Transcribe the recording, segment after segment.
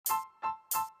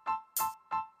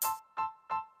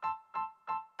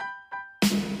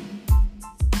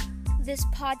This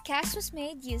podcast was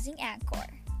made using Anchor.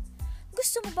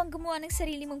 Gusto mo bang gumawa ng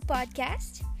sarili mong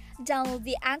podcast? Download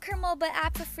the Anchor mobile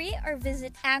app for free or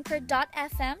visit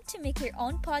anchor.fm to make your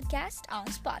own podcast on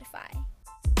Spotify.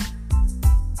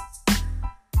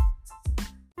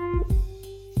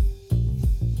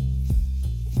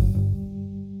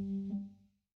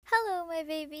 Hello, my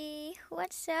baby.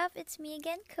 What's up? It's me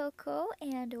again, Coco,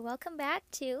 and welcome back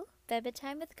to Bebe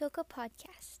Time with Coco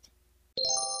podcast.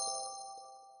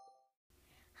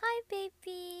 Hi,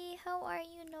 baby. How are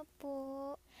you na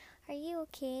po? Are you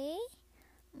okay?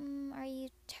 Are you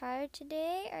tired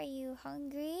today? Are you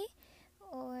hungry?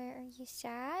 Or are you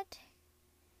sad?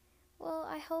 Well,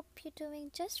 I hope you're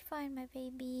doing just fine, my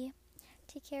baby.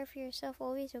 Take care of yourself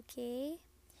always, okay?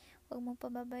 Huwag mong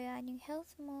pababayaan yung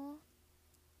health mo.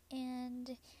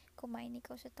 And kumain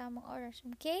ikaw sa tamang oras,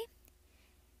 okay?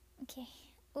 Okay.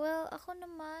 Well, ako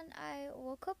naman, I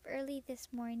woke up early this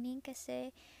morning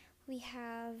kasi we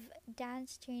have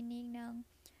dance training ng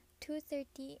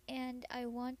 2:30 and I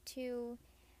want to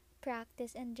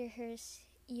practice and rehearse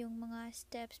yung mga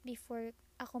steps before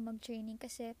ako mag-training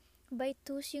kasi by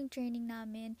 2 yung training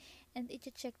namin and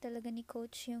i-check talaga ni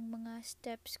coach yung mga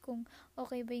steps kung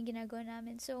okay ba yung ginagawa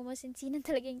namin. So, masinsinan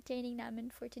talaga yung training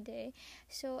namin for today.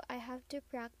 So, I have to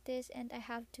practice and I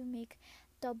have to make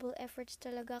double efforts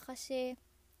talaga kasi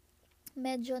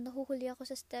medyo nahuhuli ako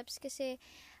sa steps kasi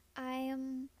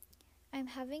I'm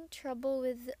having trouble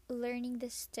with learning the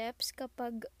steps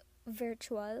kapag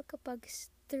virtual, kapag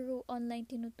through online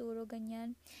tinuturo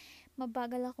ganyan.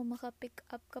 Mabagal ako makapick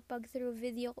up kapag through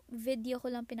video ko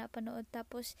lang pinapanood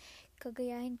tapos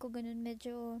kagayahin ko ganun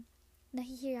medyo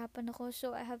nahihirapan ako,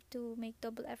 so I have to make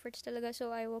double efforts talaga.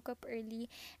 So I woke up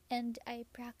early and I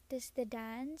practiced the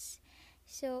dance.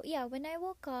 So yeah, when I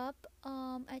woke up,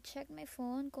 I checked my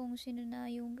phone kung sino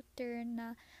na yung turn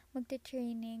na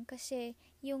magte-training kasi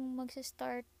yung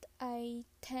magsa-start ay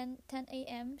 10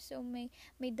 a.m. So may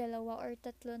dalawa or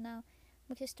tatlo na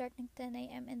magsa-start ng 10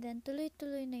 a.m. and then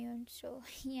tuloy-tuloy na yun. So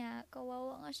yeah,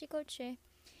 kawawa nga si coach eh.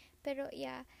 Pero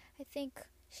yeah, I think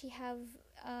she had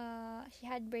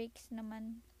breaks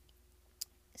naman.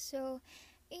 So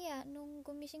yeah, nung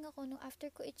gumising ako, nung after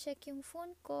ko i-check yung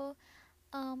phone ko,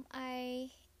 I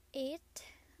ate,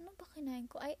 ano ba kinain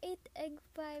ko? I ate egg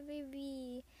pie,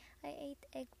 baby. I ate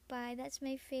egg pie. That's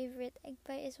my favorite. Egg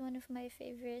pie is one of my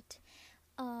favorite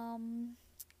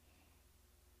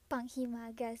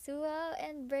panghimagas. Wow,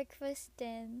 and breakfast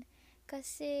din.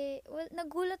 Kasi, well,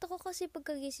 nagulat ako kasi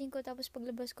pagkagising ko tapos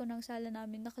paglabas ko ng sala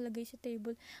namin, nakalagay sa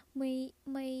table, may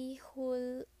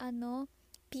whole,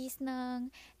 piece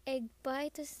ng egg pie.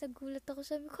 Tapos nagulat ako,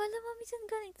 sabi ko, hala mami, saan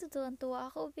galing?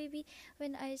 Tuwan-tuwa ako, baby,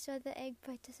 when I saw the egg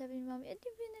pie. Tapos sabi ni mami,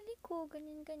 binali ko,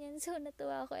 ganyan. So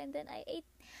natuwa ako, and then I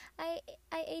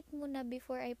ate muna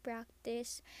before I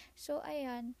practice. So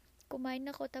ayan, kumain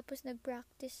ako, tapos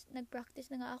nagpractice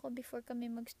na nga ako before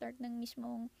kami mag-start ng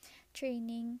mismong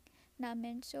training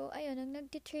namin. So ayun, nung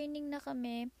nagti-training na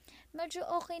kami, medyo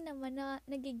okay naman na,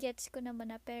 nagigets ko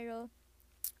naman na, pero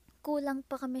kulang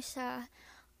pa kami sa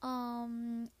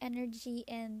energy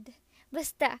and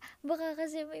basta baka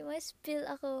kasi may ma-spill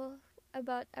ako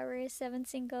about our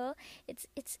 7th single. It's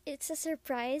a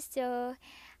surprise, so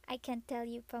I can't tell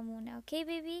you pa muna, okay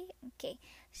baby? Okay,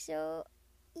 so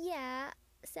yeah,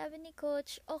 sabi ni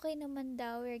coach okay naman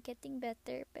daw, we're getting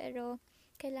better, pero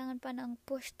kailangan pa ng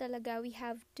push talaga. We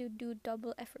have to do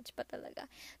double efforts pa talaga,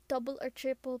 double or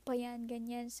triple pa yan,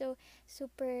 ganyan. So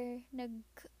super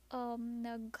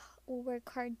nag-work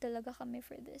hard talaga kami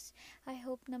for this. I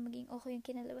hope na maging okay yung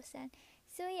kinalabasan.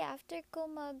 So yeah, after ko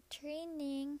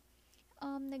mag-training,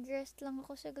 nag-rest lang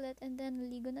ako saglit and then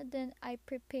ligo na din. I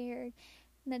prepared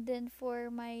na din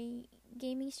for my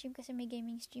gaming stream kasi may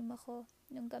gaming stream ako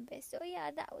nung gabi. So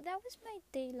yeah, that was my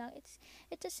day lang. It's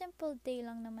a simple day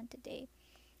lang naman today.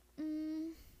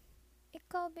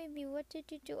 Ikaw baby, what did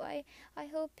you do? I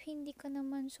hope hindi ka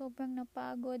naman sobrang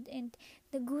napagod and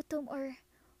nagutom or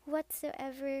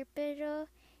whatsoever, pero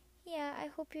yeah, I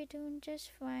hope you're doing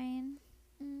just fine.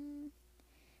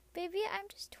 Baby, I'm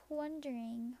just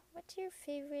wondering, what's your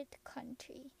favorite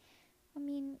country? I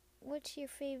mean, what's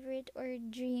your favorite or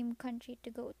dream country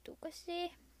to go to?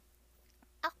 Kasi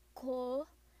ako,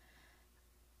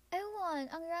 ewan,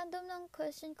 ang random ng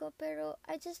question ko, pero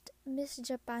I just miss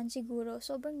Japan siguro.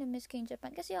 Sobrang na-miss ko yung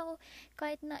Japan. Kasi ako,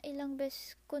 kahit na ilang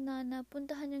beses ko na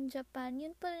napuntahan yung Japan,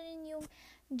 yun pa rin yung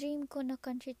dream ko na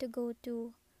country to go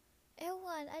to.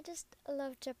 Ewan, I just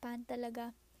love Japan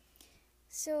talaga.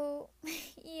 So,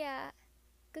 yeah,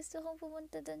 gusto kong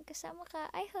pumunta doon kasama ka.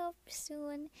 I hope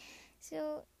soon.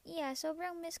 So, yeah,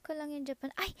 sobrang miss ko lang yung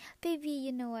Japan. Ay, baby,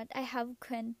 you know what? I have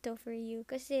kwento for you.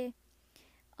 Kasi,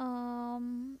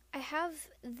 I have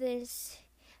this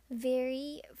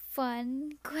very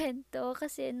fun kwento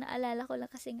kasi naalala ko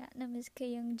lang kasi nga na-miss ko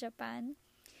yung Japan.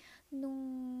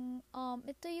 Nung,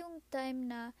 ito yung time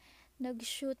na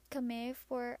nag-shoot kami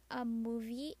for a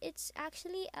movie. It's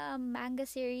actually a manga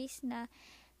series na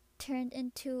turned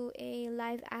into a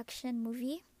live action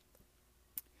movie.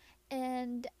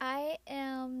 And I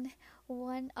am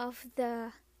one of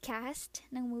the cast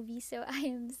ng movie, so I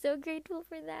am so grateful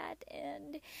for that.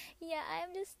 And yeah,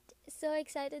 I'm just so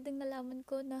excited nang nalaman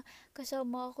ko na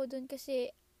kasama ako dun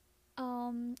kasi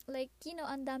like,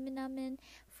 ang dami namin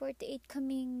 48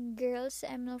 kaming girls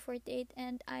sa ML48,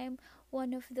 and I'm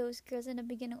one of those girls na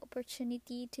nabigyan ng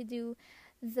opportunity to do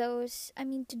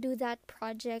to do that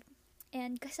project.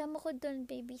 And kasama ko dun,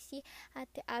 baby, si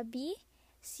Ate Abby,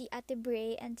 si Ate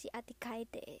Bray, and si Ate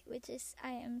Kaite, which is,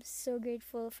 I am so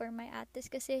grateful for my ates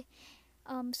kasi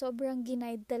sobrang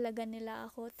ginaid talaga nila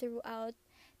ako throughout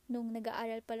nung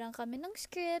nag-aaral pa lang kami ng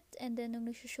script, and then nung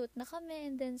nagsushoot na kami,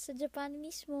 and then sa Japan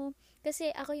mismo,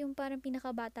 kasi ako yung parang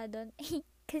pinakabata doon,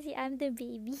 kasi I'm the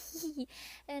baby.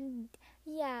 And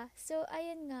yeah, so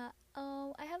ayun nga,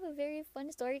 I have a very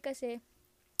fun story kasi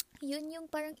yun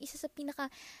yung parang isa sa pinaka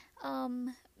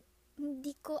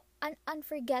hindi ko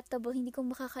unforgettable, hindi ko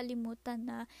makakalimutan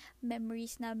na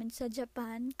memories namin sa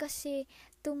Japan kasi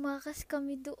tumakas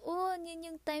kami doon. Yun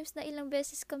yung times na ilang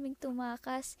beses kaming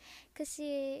tumakas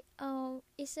kasi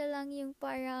isa lang yung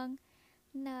parang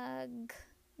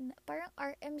parang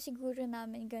RM siguro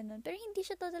namin, ganun. Pero hindi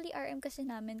siya totally RM kasi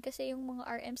namin, kasi yung mga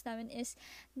RMs namin is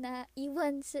na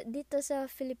iwan dito sa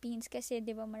Philippines kasi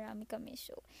 'di ba marami kami.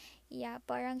 So yeah,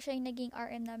 parang siya yung naging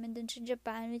RM namin dun sa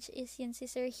Japan, which is yun si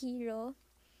Sir Hiro.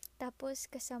 Tapos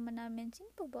kasama namin,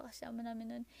 sino pa ba kasama namin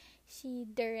nun? Si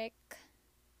Derek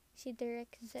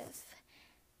Zef.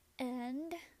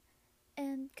 And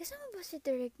kasama ba si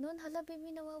Derek nun? Hala, baby,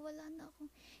 nawawala na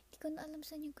ako. Hindi ko na alam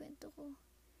saan yung kwento ko.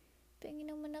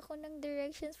 Pengin naman ako ng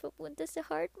directions papunta sa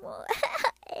heart mo.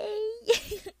 Ay!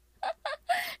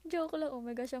 Joke lang, oh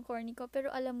my gosh, ang corny ko. Pero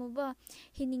alam mo ba,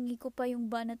 hiningi ko pa yung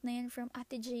banat na yan from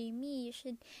Ate Jamie.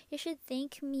 You should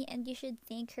thank me, and you should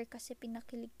thank her kasi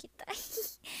pinakilig kita.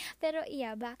 Pero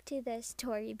yeah, back to the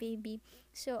story, baby.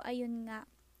 So, ayun nga.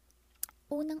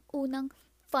 Unang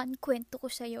fun kwento ko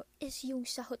sa'yo is yung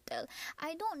sa hotel.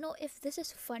 I don't know if this is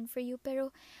fun for you,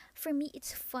 pero for me,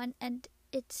 it's fun, and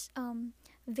it's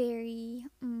very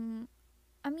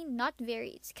not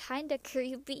very, it's kinda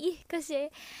creepy kasi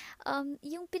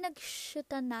yung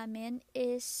pinag-shootan namin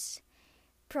is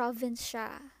province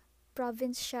siya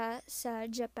sa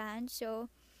Japan, so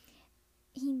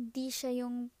hindi siya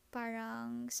yung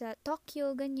parang sa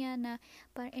Tokyo ganyan na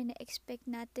parang ina-expect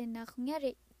natin na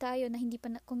kunyari tayo na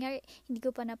kunyari hindi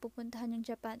ko pa napupuntahan yung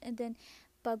Japan, and then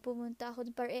pag pumunta ako,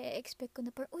 parang i-expect ko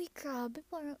na parang, uy, grabe,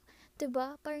 parang,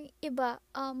 diba, parang iba,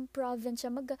 province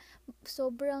siya,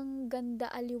 sobrang ganda,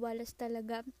 aliwalas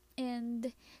talaga,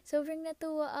 and sobrang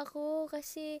natuwa ako,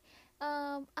 kasi,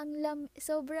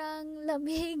 sobrang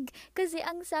lamig, kasi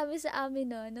ang sabi sa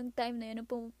amin nung time na yun,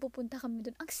 nung pupunta kami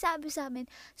dun, ang sabi sa amin,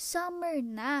 summer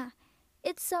na,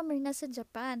 it's summer na sa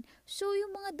Japan, so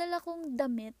yung mga dala kong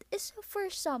damit is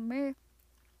for summer.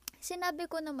 Sinabi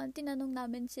ko naman, tinanong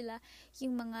namin sila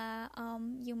yung mga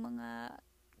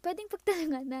pwedeng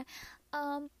pagtanungan na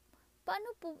paano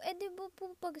po, di ba po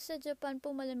pag sa Japan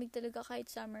po malamig talaga kahit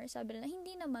summer? Sabi nila,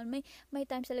 hindi naman, may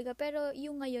times talaga, pero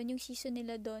yung ngayon, yung season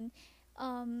nila doon,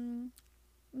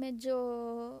 medyo,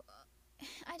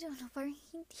 I don't know, parang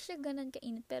hindi siya ganun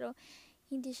kainit, pero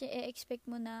hindi siya i-expect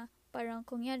mo na parang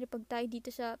kunyari pag tayo dito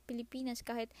sa Pilipinas,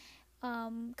 kahit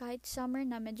summer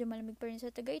na, medyo malamig pa rin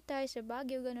sa Tagaytay, sa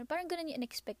Baguio, ganun. Parang ganun yung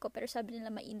in-expect ko, pero sabi nila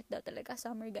mainit daw talaga,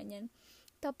 summer, ganyan.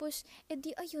 Tapos,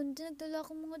 ayun, nagdala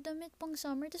akong mga damit pang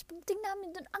summer. Tapos, pagdating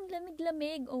namin dun, ang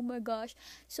lamig-lamig. Oh my gosh.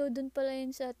 So, dun pala yun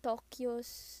sa Tokyo,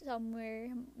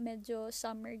 somewhere, medyo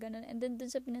summer, ganun. And then, dun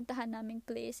sa pinuntahan naming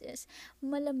place is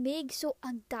malamig. So,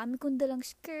 ang dami kong dalang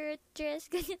skirt, dress,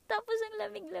 ganyan. Tapos, ang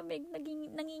lamig-lamig.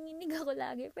 Nanginginig ako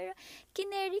lagi. Pero,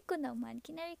 kineri ko naman,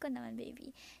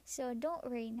 baby. So, don't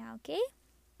worry now, okay?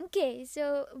 Okay,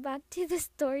 so, back to the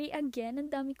story again. Ang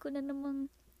dami ko na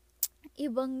namang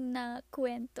ibang na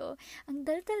kwento. Ang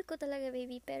daldal ko talaga,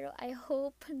 baby, pero I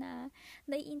hope na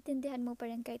naiintindihan mo pa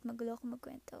rin kahit magulo ako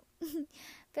magkwento.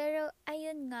 Pero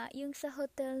ayun nga, yung sa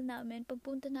hotel namin,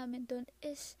 pagpunta namin doon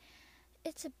is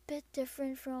it's a bit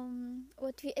different from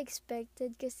what we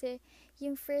expected, kasi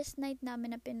yung first night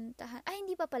namin na pinuntahan,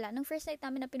 hindi pa pala, nung first night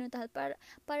namin na pinuntahan,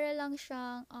 para lang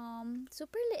siyang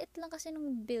super liit lang kasi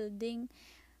nung building,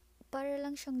 para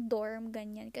lang siyang dorm,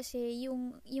 ganyan, kasi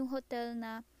yung hotel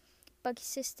na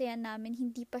pag-sistayan namin,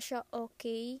 hindi pa siya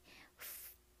okay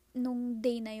nung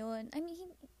day na yon. I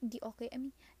mean, hindi okay. I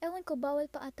mean, ewan ko, bawal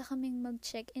pa ata kaming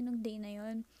mag-check-in nung day na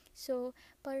yon. So,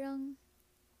 parang,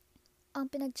 ang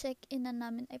pinag-check-in na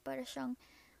namin ay para siyang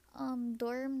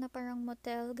dorm na parang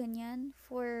motel, ganyan,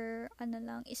 for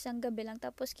isang gabi lang.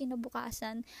 Tapos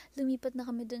kinabukasan, lumipat na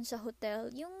kami dun sa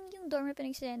hotel. Yung dorm na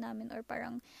pinagsilayan namin or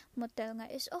parang motel nga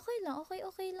is okay lang,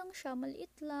 okay lang siya,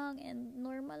 maliit lang and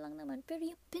normal lang naman. Pero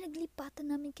yung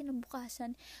pinaglipatan namin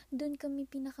kinabukasan, dun kami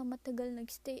pinakamatagal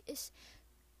nagstay is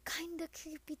kinda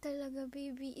creepy talaga,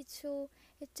 baby. It's so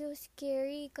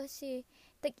scary kasi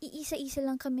tag-iisa-isa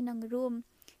lang kami ng room.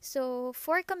 So,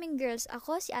 4 kaming girls.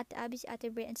 Ako, si Ate Abby, si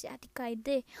Ate Bray, and si Ate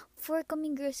Kaide. 4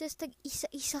 kaming girls. Tapos,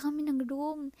 tag-isa-isa kami ng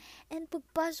room. And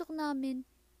pagpasok namin,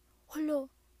 hala,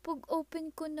 pag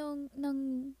open ko ng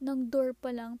door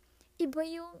pa lang, iba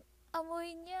yung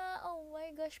amoy niya. Oh my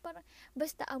gosh, parang,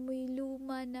 basta amoy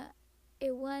luma na,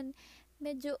 ewan,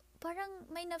 medyo, parang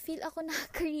may na-feel ako na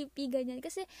creepy, ganyan.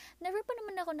 Kasi, never pa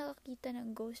naman ako nakakita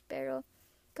ng ghost. Pero,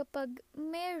 kapag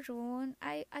meron,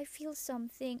 I feel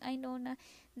something. I know na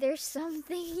there's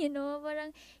something,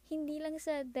 parang hindi lang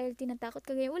sa dahil tinatakot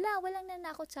ka ganyan. Walang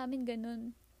nanakot sa amin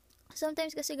ganun.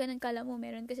 Sometimes kasi ganun kala mo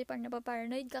meron kasi parang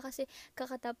napaparanoid ka kasi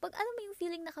kakatapag, alam mo yung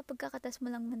feeling na kapag kakatas mo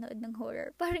lang manood ng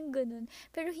horror, parang ganun.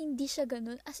 Pero hindi siya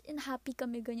ganun, as in happy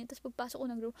kami ganyan. Tapos pagpasok ko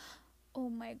ng room, oh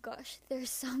my gosh,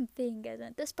 there's something,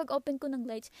 ganun. Tapos pag open ko ng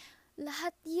lights,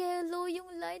 lahat yellow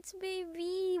yung lights,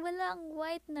 baby. Walang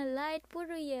white na light,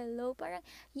 puro yellow. Parang,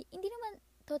 hindi naman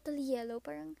totally yellow,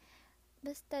 parang,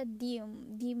 basta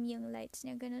dim yung lights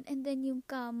niya, ganun. And then, yung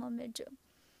kama, medyo,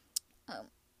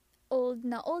 old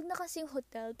na kasi yung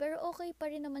hotel, pero okay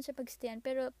pa rin naman siya pagstayan,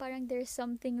 pero parang there's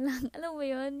something lang, alam mo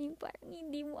yun, yung parang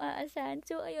hindi mo aasahan.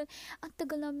 So, ayun, ang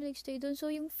tagal namin nagstay doon. So,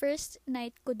 yung first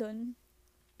night ko doon,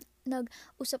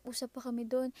 nag-usap-usap pa kami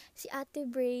doon. Si Ate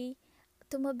Bray,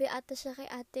 tumabi ata siya kay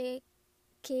Ate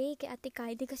kay Ate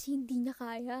Kaide kasi hindi niya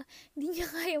kaya. Hindi niya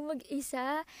kaya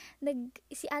mag-isa.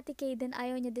 Si Ate Kay din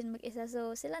ayaw niya din mag-isa.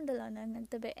 So, silang dalawa na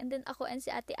nagtabi. And then ako and si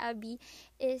Ate Abby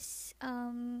is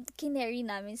kinary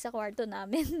namin sa kwarto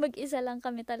namin. Mag-isa lang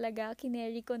kami talaga.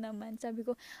 Kinary ko naman. Sabi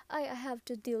ko, I have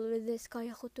to deal with this.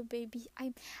 Kaya ko to, baby.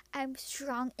 I'm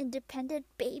strong, independent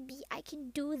baby. I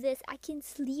can do this. I can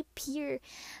sleep here.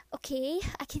 Okay?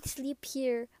 I can sleep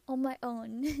here on my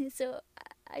own. So,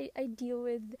 I deal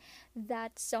with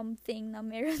that something na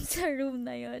meron sa room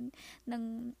na yon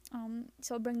ng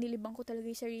sobrang nilibang ko talaga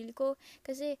yung sarili ko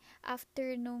kasi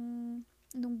after nung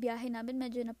biyahe namin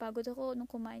medyo napagod ako nung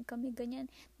kumain kami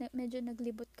ganyan medyo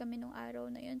naglibot kami nung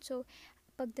araw na yon. So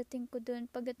pagdating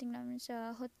namin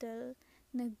sa hotel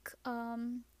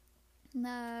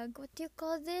what do you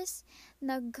call this,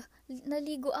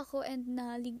 naligo ako and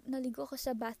naligo ako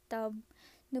sa bathtub.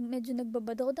 Medyo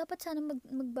nagbabad ako. Dapat sana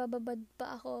magbababad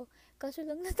pa ako. Kaso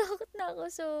lang natakot na ako.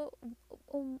 So,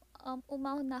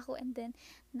 umahon na ako and then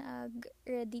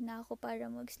nag-ready na ako para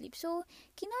mag-sleep. So,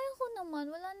 kinaya ko naman.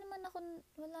 Wala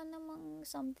namang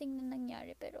something na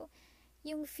nangyari. Pero,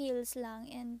 yung feels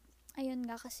lang and ayun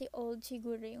nga kasi old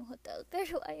siguro yung hotel.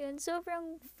 Pero ayun,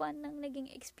 sobrang fun ng naging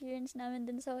experience namin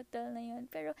dun sa hotel na yun.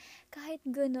 Pero kahit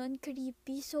ganun,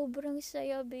 creepy, sobrang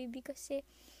saya, baby. Kasi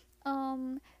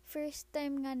first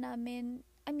time nga namin,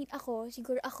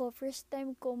 siguro ako, first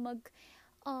time ko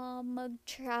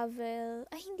mag-travel.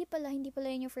 Hindi pala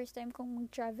yun yung first time kong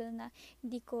mag-travel na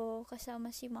hindi ko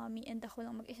kasama si mommy and ako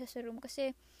lang mag-isa sa room.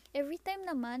 Kasi, every time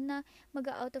naman na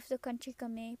mag-out of the country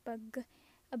kami, pag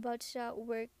about sa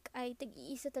work, ay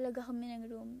tag-iisa talaga kami ng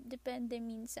room. Depende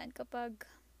minsan kapag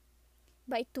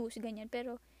by twos, ganyan.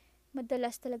 Pero,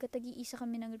 madalas talaga tag-iisa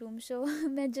kami ng room. So,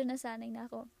 medyo nasanay na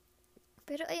ako.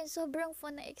 Pero ayun, sobrang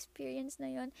fun na experience na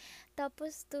yon.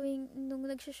 Tapos nung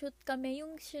nagsushoot kami,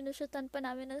 yung sinushootan pa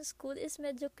namin ng school is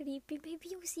medyo creepy.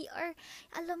 Baby, yung CR,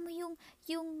 alam mo yung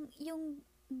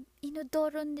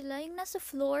inodoro nila, yung nasa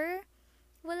floor,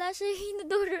 wala siya yung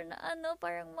inodoro na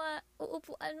parang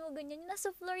mauupuan mo, ganyan. Nasa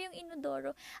floor yung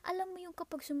inodoro. Alam mo yung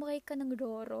kapag sumakay ka ng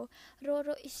Roro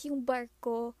is yung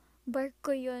barko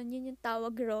yun yung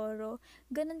tawag Roro.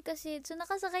 Ganun kasi, so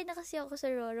nakasakay na kasi ako sa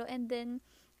Roro and then,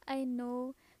 I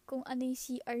know kung ano yung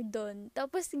CR doon.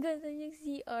 Tapos, gano'n yung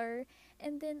CR.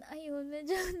 And then, ayun,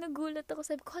 medyo nagulat ako.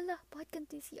 Sabi ko, hala, bakit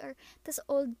ganito yung CR? Tapos,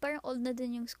 parang old na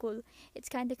din yung school.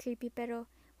 It's kinda creepy, pero,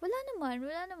 wala naman.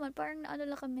 Parang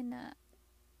lang kami na,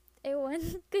 ewan.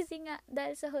 Kasi nga,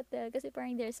 dahil sa hotel, kasi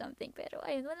parang there's something. Pero,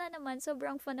 ayun, wala naman.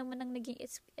 Sobrang fun naman ang naging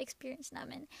experience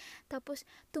namin. Tapos,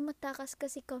 tumatakas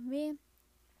kasi kami.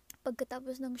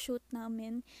 pagkatapos ng shoot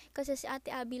namin. Kasi si Ate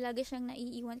Abby lagi siyang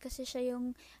naiiwan kasi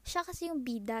siya kasi yung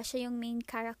bida, siya yung main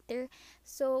character.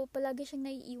 So, palagi siyang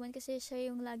naiiwan kasi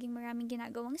siya yung laging maraming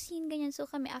ginagawang scene, ganyan. So,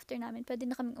 kami after namin, pwede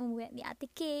na kaming umuwi ni Ate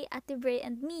Kay, Ate Bray,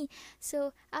 and me.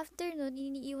 So, after nun,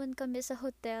 iniiwan kami sa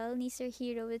hotel ni Sir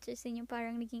Hero, which is yung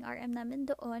parang naging RM namin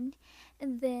doon.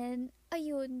 And then,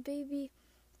 ayun, baby,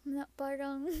 na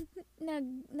parang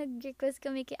nag-request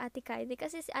kami kay Ate Kaide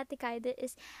kasi si Ate Kaide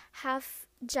is half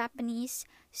Japanese,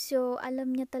 so alam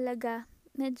niya talaga,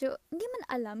 medyo hindi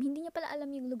niya pala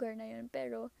alam yung lugar na yun,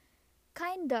 pero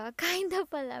kinda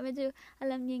pala, medyo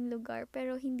alam niya yung lugar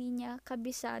pero hindi niya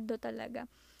kabisado talaga,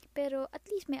 pero at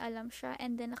least may alam siya,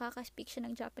 and then nakaka-speak siya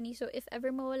ng Japanese, so if ever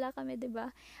mawala kami, 'di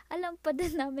ba, alam pa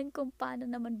din namin kung paano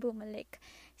naman bumalik.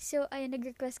 So, ayun,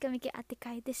 nag-request kami kay Ate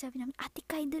Kaide. Sabi namin, Ate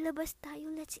Kaide, labas tayo,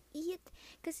 let's eat.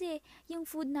 Kasi, yung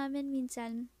food namin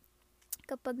minsan,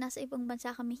 kapag nasa ibang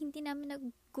bansa kami, hindi namin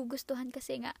nagugustuhan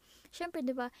kasi nga, syempre,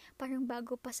 di ba, parang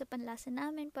bago pa sa panlasa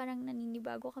namin, parang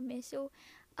naninibago kami. So,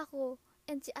 ako,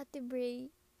 and si Ate Bray,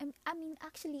 I mean,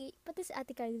 actually, pati si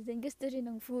Ate Kaide din, gusto rin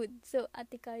ng food. So,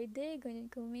 Ate Kaide,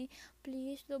 ganyan kami,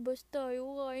 please, labas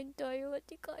tayo, kain tayo,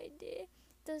 Ate Kaide.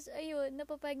 Tapos, ayun,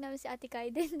 napapayag namin si Ate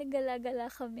Kaide, nagala-gala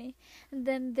kami. And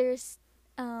then, there's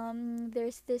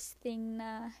this thing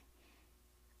na,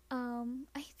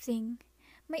 I think,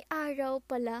 may araw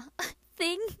pala,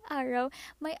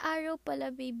 may araw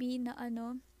pala, baby, na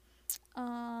ano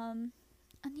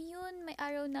yun, may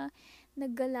araw na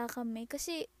naggala kami.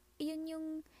 Kasi, yun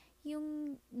yung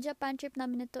Japan trip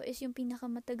namin na to is yung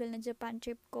pinakamatagal na Japan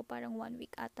trip ko, parang 1 week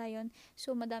ata yun.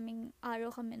 So, madaming araw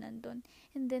kami nandun.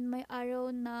 And then, may araw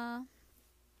na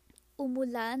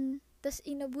umulan. Tapos,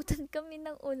 inabutan kami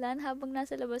ng ulan habang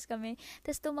nasa labas kami.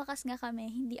 Tapos, tumakas nga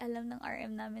kami. Hindi alam ng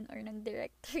RM namin or ng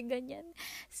director, ganyan.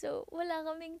 So, wala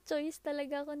kaming choice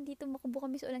talaga kundi tumakbo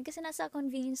kami sa ulan. Kasi nasa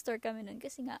convenience store kami nun.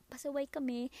 Kasi nga, pasaway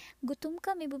kami, gutom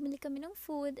kami, bumili kami ng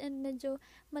food, and medyo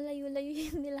malayo-layo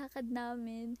yung nilakad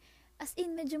namin. As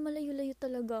in, medyo malayo-layo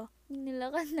talaga yung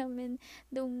nilakad namin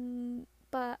nung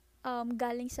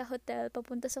galing sa hotel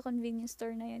papunta sa convenience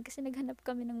store na yun, kasi naghanap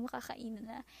kami ng makakainan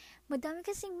na madami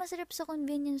kasing masarap sa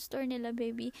convenience store nila,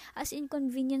 baby. As in,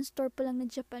 convenience store pa lang na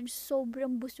Japan,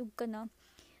 sobrang busog ka na.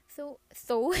 So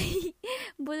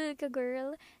bulol ka,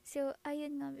 girl. So,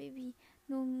 ayun nga, baby,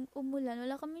 nung umulan,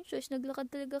 wala kaming choice, naglakad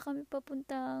talaga kami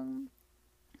papuntang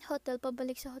hotel,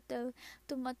 pabalik sa hotel.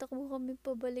 Tumatakbo kami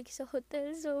pabalik sa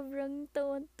hotel. Sobrang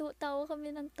tawa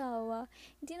kami ng tawa.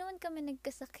 Hindi naman kami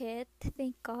nagkasakit,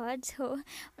 thank God. So,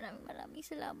 maraming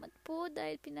salamat po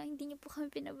dahil hindi niyo po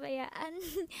kami pinabayaan.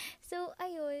 So,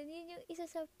 ayun, yun yung isa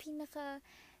sa pinaka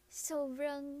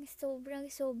sobrang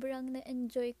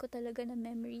na-enjoy ko talaga na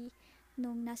memory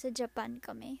nung nasa Japan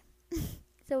kami.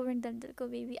 Sobrang damdal ko,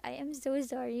 baby. I am so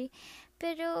sorry.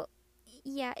 Pero,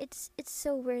 yeah, it's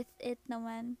so worth it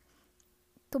naman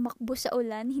tumakbo sa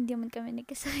ulan, hindi man kami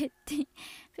nagkasakit.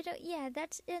 Pero yeah,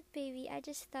 that's it, baby. I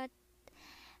just thought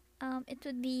it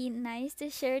would be nice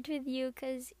to share it with you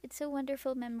because it's a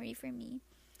wonderful memory for me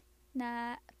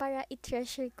na para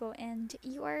i-treasure ko, and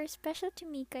you are special to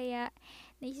me, kaya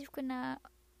naisip ko na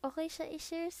okay siya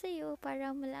i-share sa'yo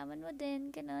para malaman mo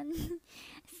din, ganun.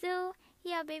 So,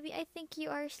 yeah, baby, I think you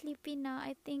are sleepy na.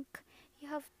 I think you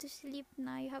have to sleep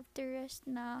na. You have to rest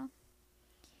na.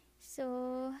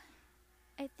 So,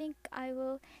 I think I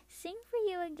will sing for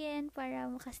you again para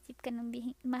makasleep ka ng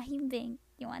mahimbing.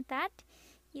 You want that?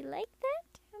 You like that?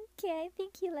 Okay, I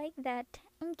think you like that.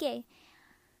 Okay.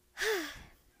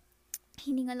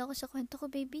 Hiningal ako sa kwento ko,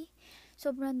 baby.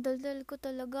 Sobrang daldal ko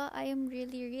talaga. I am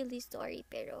really, really sorry.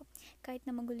 Pero, kahit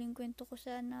na maguling kwento ko,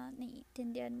 sana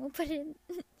naiintindihan mo pa rin.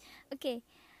 Okay.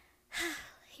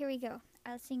 Here we go.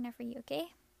 I'll sing now for you,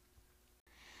 okay?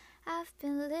 I've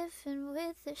been living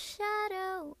with a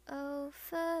shadow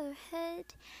overhead.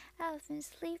 I've been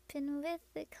sleeping with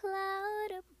a cloud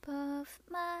above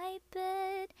my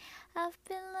bed. I've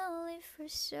been lonely for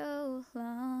so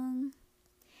long.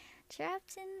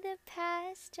 Trapped in the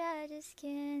past, I just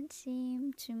can't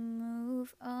seem to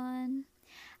move on.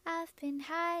 I've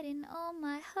been hiding all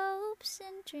my hopes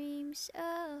and dreams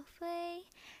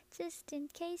away, just in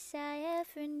case I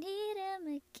ever need them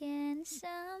again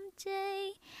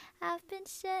someday. I've been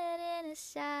setting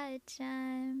aside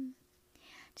time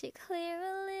to clear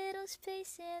a little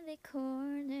space in the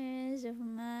corners of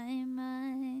my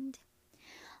mind.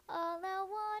 All I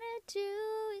wanna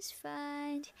do is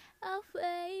find a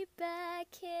way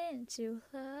back into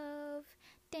love.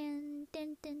 Dun,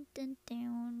 dun, dun, dun,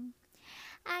 dun.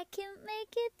 I can't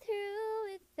make it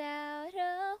through without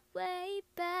a way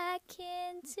back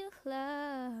into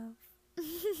love.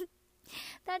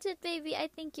 That's it, baby. I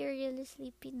think you're really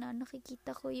sleepy na.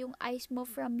 Nakikita ko yung eyes mo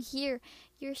from here.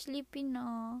 You're sleepy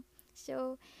na.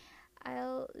 So,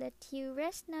 I'll let you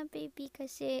rest na, baby,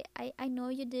 kasi I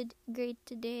know you did great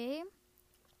today.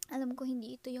 Alam ko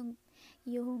hindi ito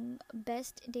yung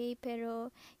best day,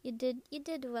 pero you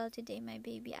did well today, my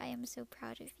baby. I am so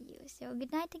proud of you. So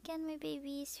good night again, my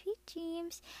baby. Sweet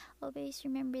dreams. Always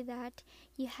remember that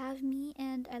you have me,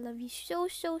 and I love you so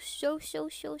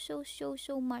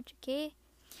much. Okay,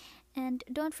 and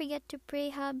don't forget to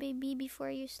pray, baby,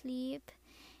 before you sleep.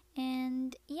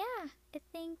 And yeah, I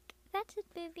think that's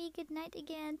it, baby. Good night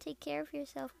again. Take care of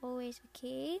yourself always.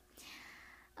 Okay.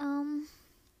 I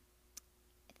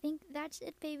think that's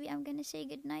it, baby. I'm gonna say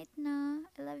goodnight now.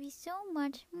 I love you so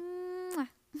much. Mwah.